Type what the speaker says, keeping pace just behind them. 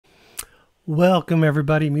Welcome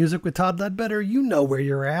everybody, Music with Todd Ledbetter. You know where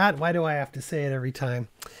you're at. Why do I have to say it every time?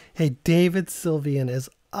 Hey, David Sylvian is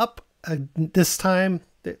up this time.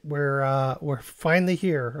 We're finally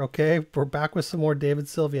here. Okay, we're back with some more David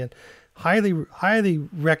Sylvian. Highly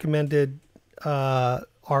recommended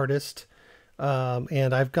artist,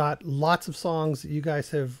 and I've got lots of songs that you guys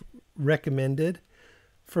have recommended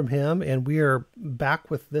from him, and we are back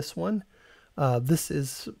with this one. This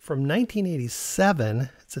is from 1987.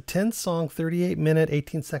 It's a 10-song, 38-minute,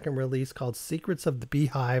 18-second release called Secrets of the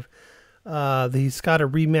Beehive. He's got a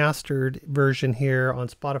remastered version here on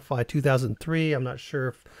Spotify 2003. I'm not sure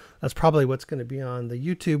if that's probably what's going to be on the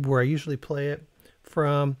YouTube where I usually play it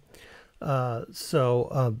from. That's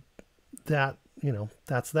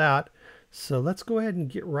that. So let's go ahead and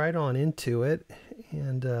get right on into it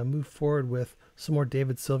and move forward with some more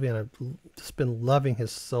David Sylvian. I've just been loving his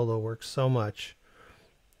solo work so much.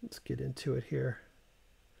 Let's get into it here.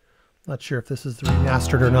 Not sure if this is the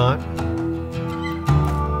remastered or not.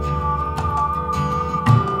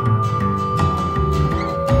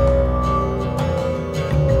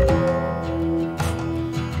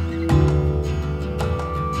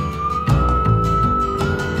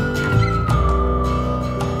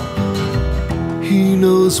 He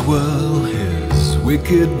knows well his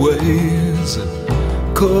wicked ways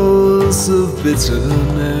and cause of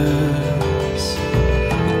bitterness,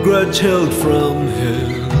 a grudge held from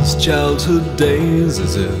his childhood days,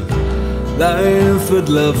 as if life had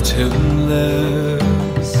loved him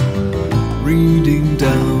less. Reading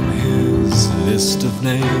down his list of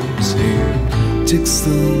names, he ticks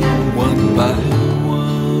them one by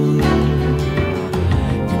one.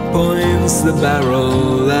 He points the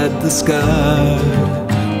barrel at the sky,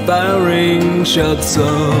 firing shots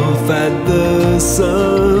off at the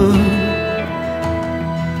sun.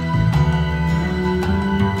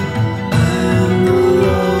 I am the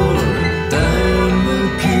Lord, I am the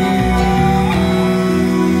King.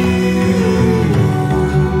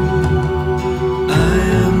 I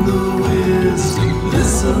am the wisdom,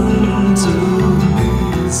 listen to me.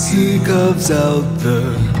 He carves out the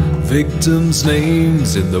victims'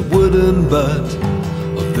 names in the wooden butt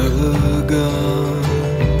of the gun.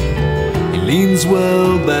 Leans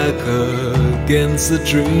well back against the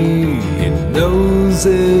tree. He knows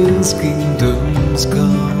his kingdom's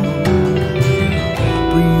come.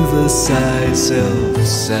 Breathe a sigh,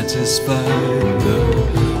 self-satisfied. The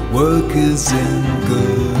work is in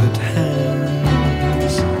good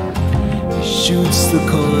hands. He shoots the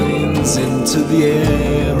coins into the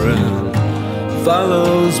air and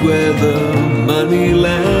follows where the money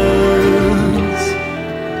lands.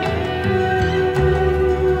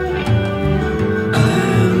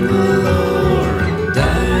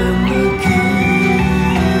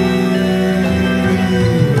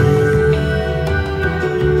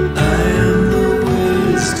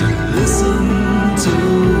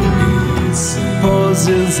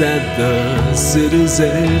 At the city's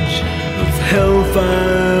edge of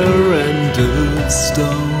hellfire and of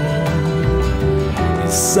stone, he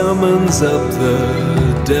summons up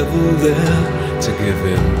the devil there to give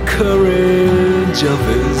him courage of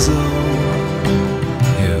his own.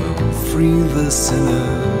 He'll free the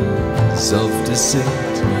sinners of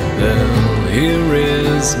deceit, they'll hear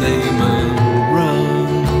his name and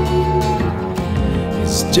run.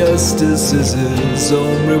 His justice is his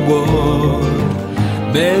own reward,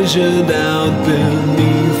 measured out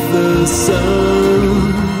beneath the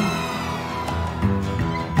sun.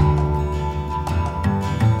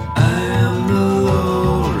 I am the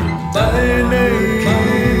Lord, thy name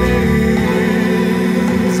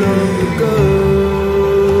is of the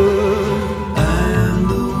good. I am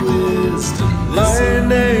the wisdom, thy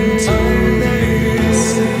name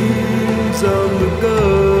is of the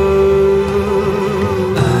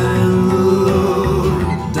good. I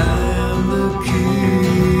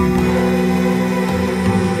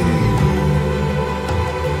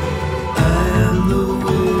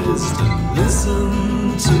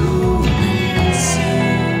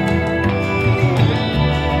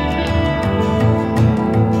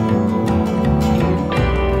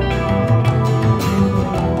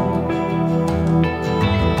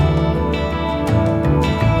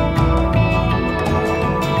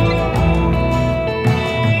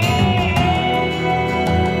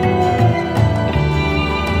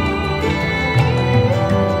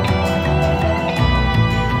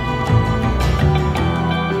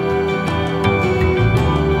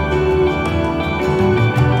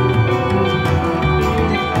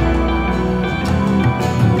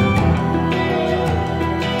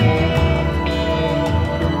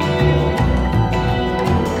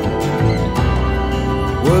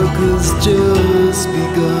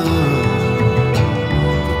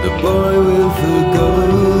the gold.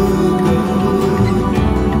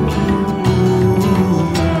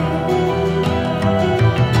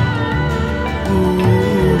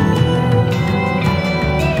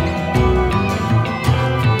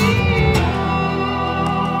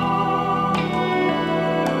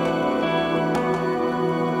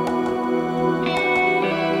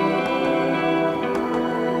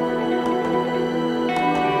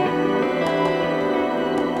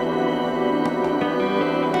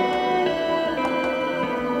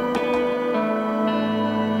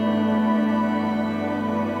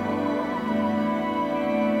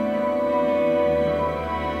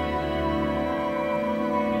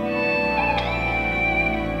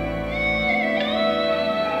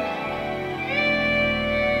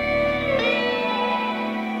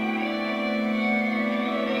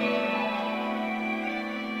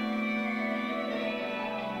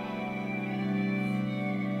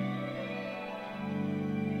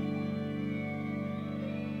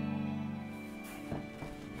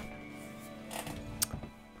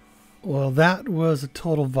 Well, that was a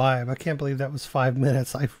total vibe. I can't believe that was 5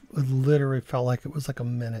 minutes. I literally felt like it was like a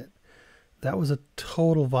minute. That was a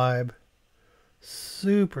total vibe.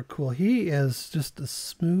 Super cool. He is just as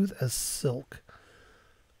smooth as silk.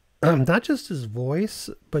 Not just his voice,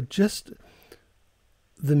 but just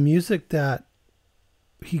the music that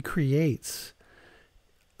he creates.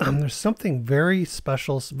 There's something very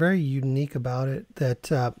special, very unique about it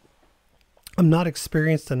that I'm not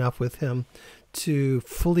experienced enough with him to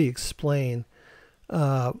fully explain.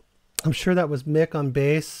 I'm sure that was Mick on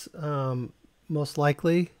bass, most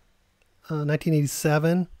likely,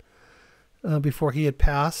 1987, before he had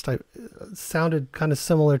passed. I sounded kind of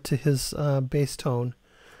similar to his bass tone.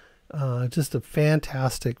 Just a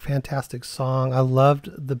fantastic, fantastic song. I loved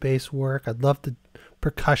the bass work. I loved the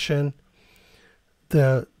percussion.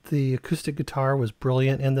 The acoustic guitar was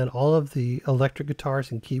brilliant, and then all of the electric guitars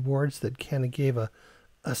and keyboards that kind of gave a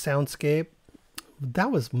soundscape.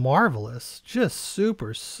 That was marvelous. Just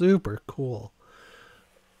super, super cool.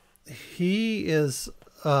 He is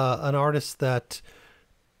an artist that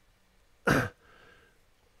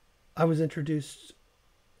I was introduced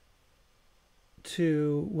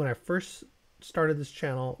to when I first started this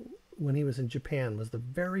channel when he was in Japan. Was the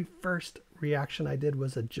very first reaction I did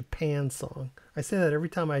was a Japan song. I say that every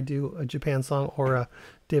time I do a Japan song or a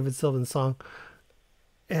David Sylvian song.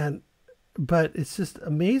 But it's just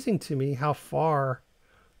amazing to me how far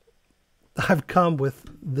I've come with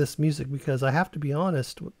this music, because I have to be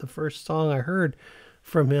honest, with the first song I heard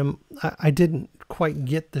from him, I didn't quite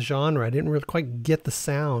get the genre. I didn't really quite get the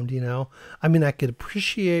sound, you know. I mean, I could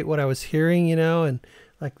appreciate what I was hearing, you know, and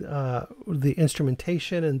like the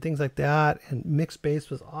instrumentation and things like that, and mixed bass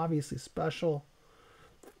was obviously special.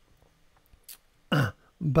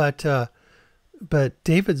 But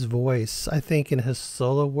David's voice, I think, in his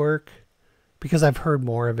solo work, because I've heard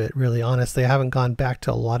more of it, really, honestly. I haven't gone back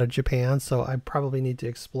to a lot of Japan, so I probably need to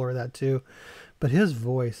explore that too. But his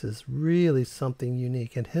voice is really something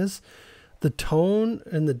unique, and the tone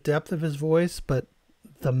and the depth of his voice, but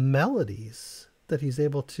the melodies that he's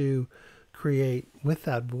able to create with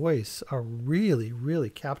that voice are really,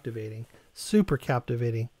 really captivating, super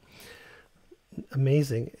captivating.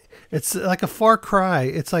 Amazing. It's like a far cry.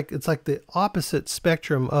 It's like the opposite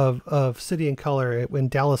spectrum of City and Color in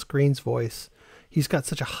Dallas Green's voice. He's got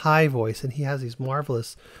such a high voice, and he has these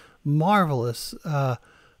marvelous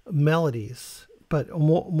melodies, but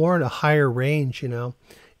more in a higher range, you know.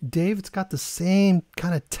 David's got the same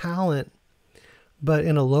kind of talent, but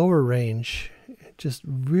in a lower range. Just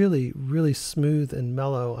really, really smooth and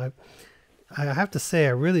mellow. I have to say,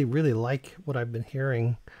 I really, really like what I've been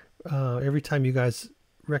hearing. Every time you guys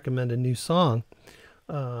recommend a new song,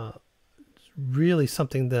 it's really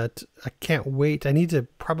something that I can't wait. I need to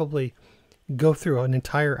probably go through an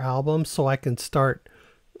entire album so I can start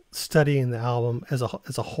studying the album as a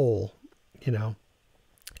whole, you know,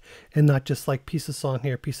 and not just like piece of song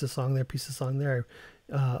here, piece of song there, piece of song there,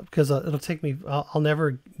 because it'll take me, I'll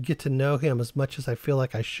never get to know him as much as I feel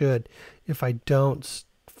like I should if I don't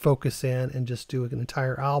focus in and just do an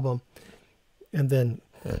entire album and then,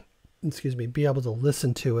 excuse me, be able to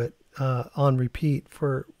listen to it on repeat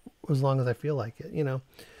for as long as I feel like it, you know,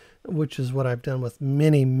 which is what I've done with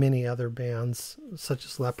many, many other bands such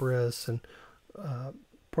as Ledbetter and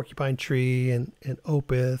Porcupine Tree and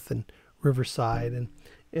Opeth and Riverside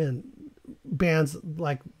and bands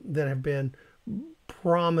like that have been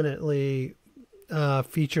prominently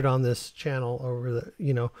featured on this channel over the,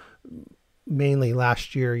 you know, mainly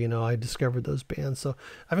last year. You know, I discovered those bands, so I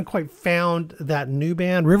haven't quite found that new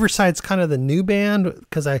band. Riverside's kind of the new band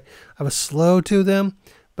because I was slow to them,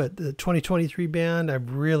 But the 2023 band, I'm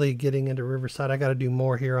really getting into Riverside. I got to do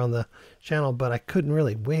more here on the channel, but I couldn't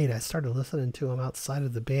really wait. I started listening to them outside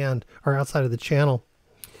of the band or outside of the channel.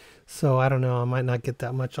 So I don't know. I might not get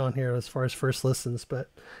that much on here as far as first listens, but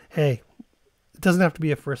hey, it doesn't have to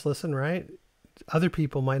be a first listen, right? Other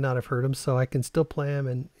people might not have heard them, so I can still play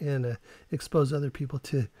them and expose other people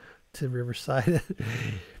to Riverside.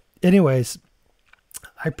 Anyways,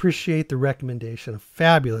 I appreciate the recommendation. A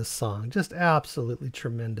fabulous song. Just absolutely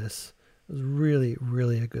tremendous. It was really,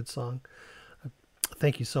 really a good song.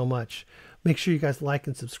 Thank you so much. Make sure you guys like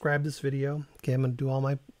and subscribe this video. Okay, I'm going to do all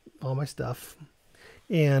my stuff.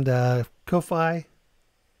 And Ko-Fi,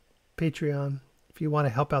 Patreon, if you want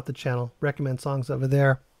to help out the channel, recommend songs over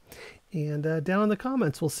there. And down in the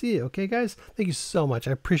comments, we'll see you. Okay, guys? Thank you so much.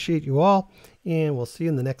 I appreciate you all. And we'll see you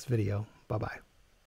in the next video. Bye-bye.